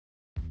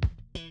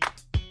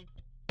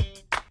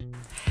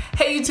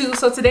Hey YouTube,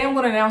 so today I'm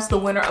going to announce the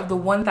winner of the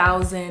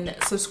 1,000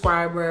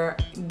 subscriber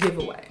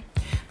giveaway.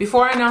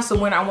 Before I announce the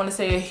winner, I want to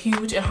say a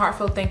huge and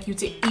heartfelt thank you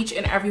to each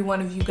and every one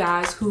of you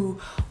guys who,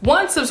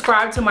 one,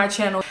 subscribed to my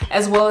channel,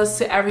 as well as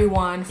to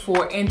everyone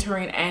for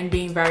entering and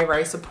being very,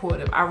 very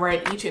supportive. I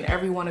read each and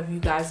every one of you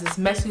guys'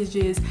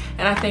 messages,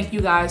 and I thank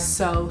you guys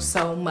so,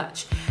 so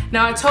much.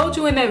 Now, I told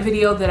you in that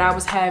video that I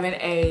was having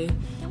a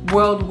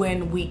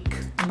whirlwind week.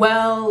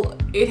 Well,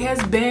 it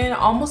has been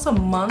almost a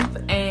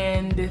month,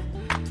 and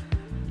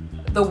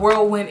the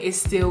whirlwind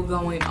is still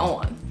going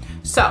on.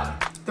 So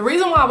the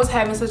reason why I was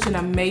having such an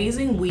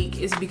amazing week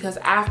is because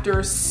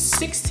after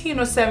 16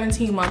 or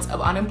 17 months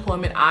of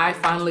unemployment, I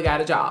finally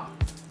got a job.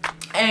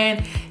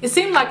 And it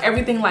seemed like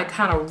everything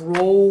kind of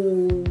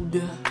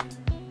rolled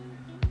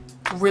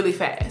really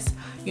fast.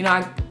 You know,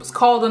 I was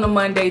called on a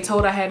Monday,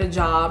 told I had a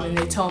job, and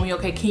they told me,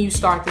 okay, can you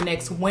start the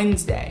next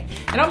Wednesday?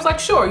 And I was like,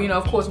 sure. You know,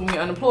 of course, when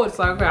you're unemployed, it's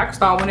like, okay, I can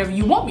start whenever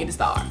you want me to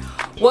start.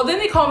 Well, then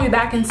they called me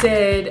back and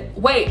said,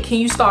 wait, can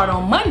you start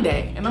on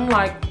Monday? And I'm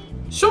like,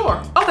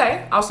 sure,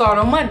 okay, I'll start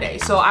on Monday.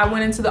 So I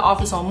went into the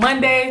office on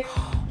Monday.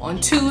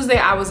 On Tuesday,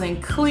 I was in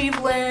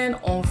Cleveland.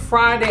 On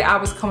Friday, I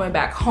was coming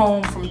back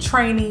home from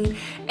training.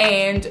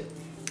 And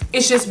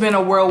it's just been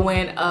a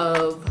whirlwind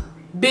of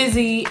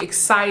busy,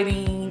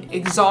 exciting,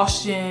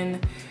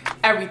 exhaustion,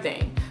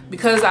 everything.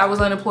 Because I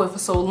was unemployed for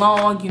so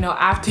long, you know,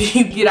 after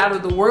you get out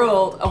of the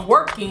world of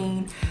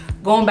working,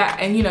 going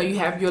back and, you know, you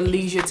have your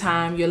leisure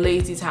time, your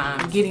lazy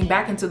time, getting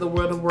back into the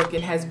world of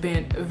working has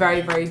been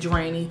very, very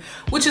draining,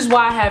 which is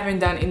why I haven't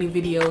done any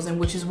videos and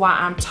which is why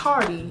I'm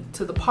tardy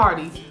to the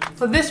party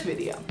for this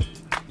video.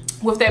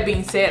 With that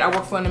being said, I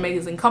work for an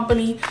amazing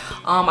company.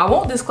 I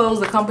won't disclose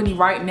the company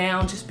right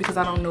now just because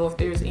I don't know if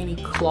there's any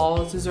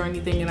clauses or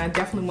anything, and I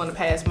definitely want to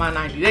pass my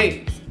 90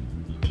 days.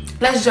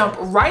 Let's jump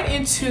right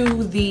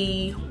into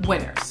the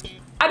winners.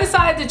 I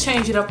decided to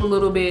change it up a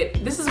little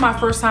bit. This is my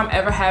first time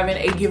ever having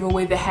a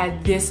giveaway that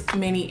had this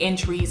many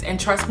entries, and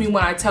trust me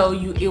when I tell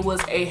you it was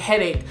a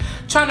headache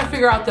trying to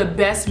figure out the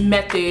best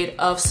method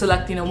of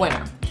selecting a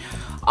winner.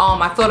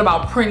 I thought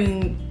about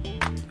printing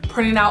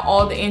out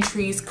all the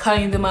entries,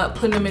 cutting them up,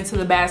 putting them into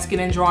the basket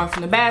and drawing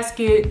from the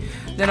basket.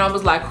 Then I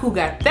was like, who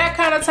got that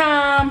kind of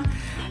time?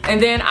 And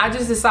then I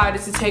just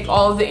decided to take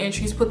all of the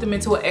entries, put them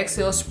into an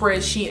Excel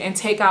spreadsheet, and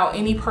take out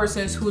any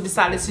persons who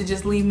decided to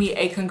just leave me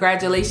a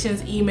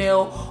congratulations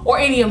email or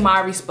any of my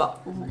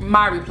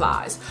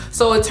replies.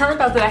 So it turned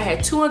out that I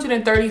had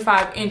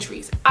 235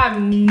 entries. I've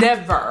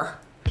never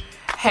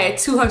had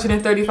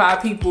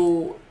 235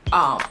 people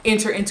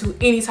enter into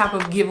any type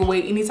of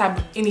giveaway, any type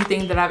of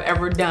anything that I've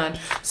ever done.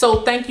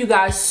 So thank you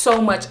guys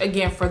so much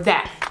again for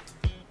that.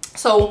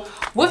 So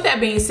with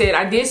that being said,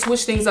 I did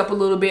switch things up a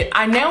little bit.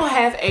 I now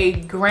have a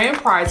grand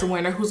prize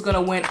winner who's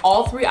gonna win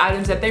all 3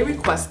 items that they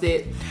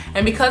requested.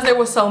 And because there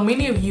were so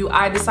many of you,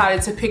 I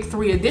decided to pick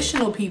 3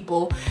 additional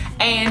people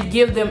and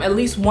give them at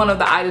least one of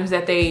the items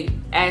that they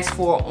asked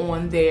for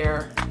on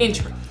their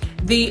entry.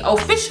 The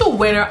official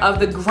winner of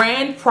the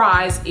grand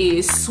prize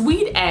is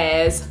Sweet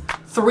As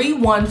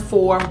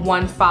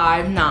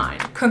 314159.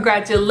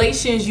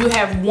 Congratulations, you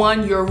have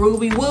won your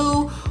Ruby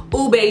Woo,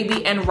 Ooh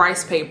Baby, and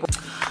rice paper.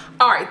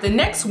 All right, the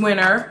next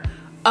winner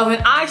of an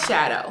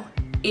eyeshadow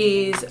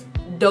is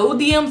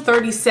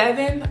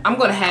Dodiem37. I'm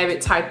gonna have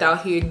it typed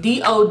out here,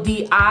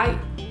 DODIEM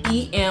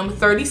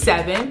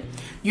 37.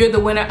 You're the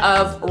winner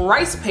of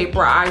rice paper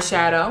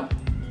eyeshadow.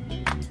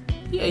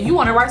 Yeah, you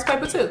want a rice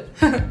paper too.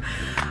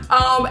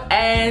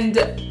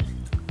 And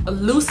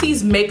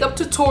Lucy's makeup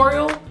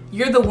tutorial.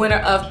 You're the winner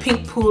of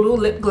Pink Poodle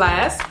lip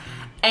gloss.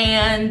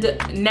 And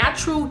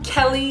Natural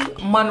Kelly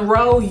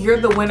Monroe, you're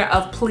the winner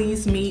of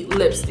Please Me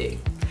lipstick.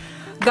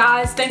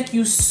 Guys, thank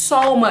you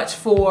so much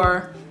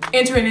for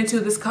entering into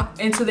this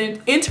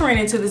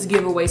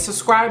giveaway,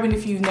 subscribing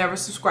if you've never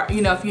subscribed,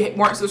 you know, if you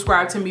weren't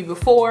subscribed to me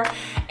before.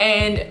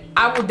 And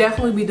I will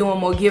definitely be doing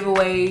more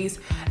giveaways,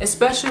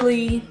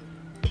 especially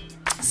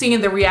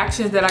seeing the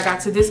reactions that I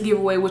got to this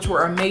giveaway, which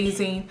were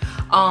amazing.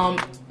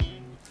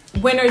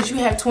 Winners, you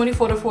have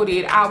 24 to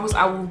 48 hours.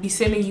 I will be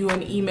sending you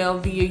an email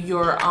via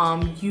your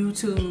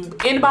YouTube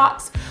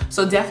inbox.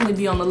 So definitely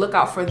be on the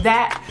lookout for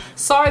that.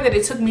 Sorry that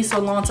it took me so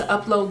long to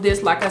upload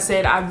this. Like I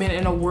said, I've been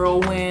in a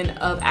whirlwind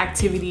of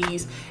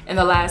activities in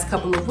the last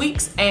couple of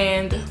weeks.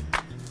 And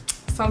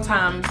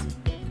sometimes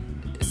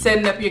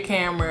setting up your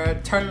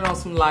camera, turning on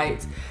some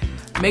lights,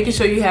 making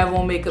sure you have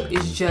on makeup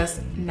is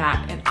just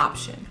not an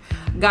option.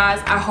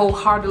 Guys, I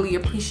wholeheartedly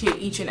appreciate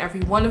each and every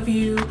one of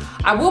you.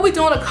 I will be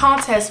doing a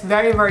contest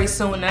very, very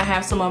soon, and I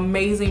have some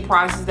amazing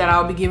prizes that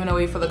I'll be giving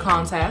away for the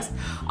contest.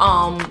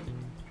 And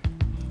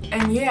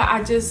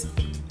yeah,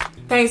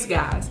 thanks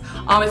guys.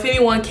 If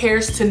anyone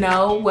cares to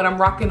know what I'm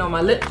rocking on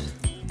my lips,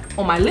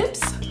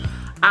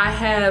 I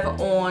have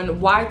on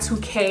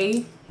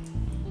Y2K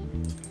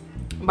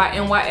by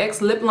NYX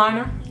lip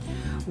liner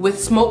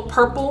with Smoke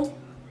Purple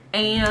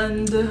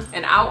and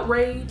an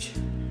Outrage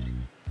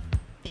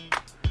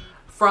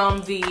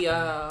from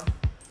the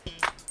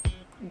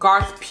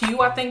Garth Pugh,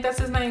 I think that's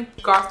his name.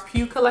 Garth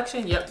Pugh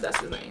collection. Yep, that's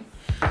his name.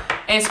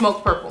 And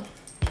Smoke Purple.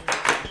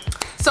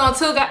 So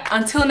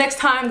until next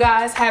time,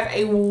 guys, have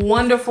a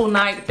wonderful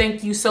night.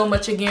 Thank you so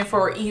much again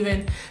for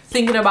even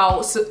thinking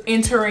about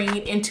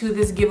entering into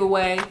this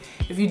giveaway.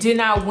 If you did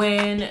not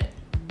win,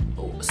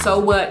 so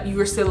what? You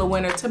are still a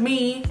winner to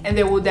me, and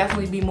there will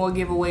definitely be more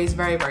giveaways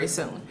very, very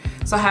soon.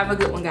 So have a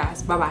good one,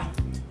 guys. Bye-bye.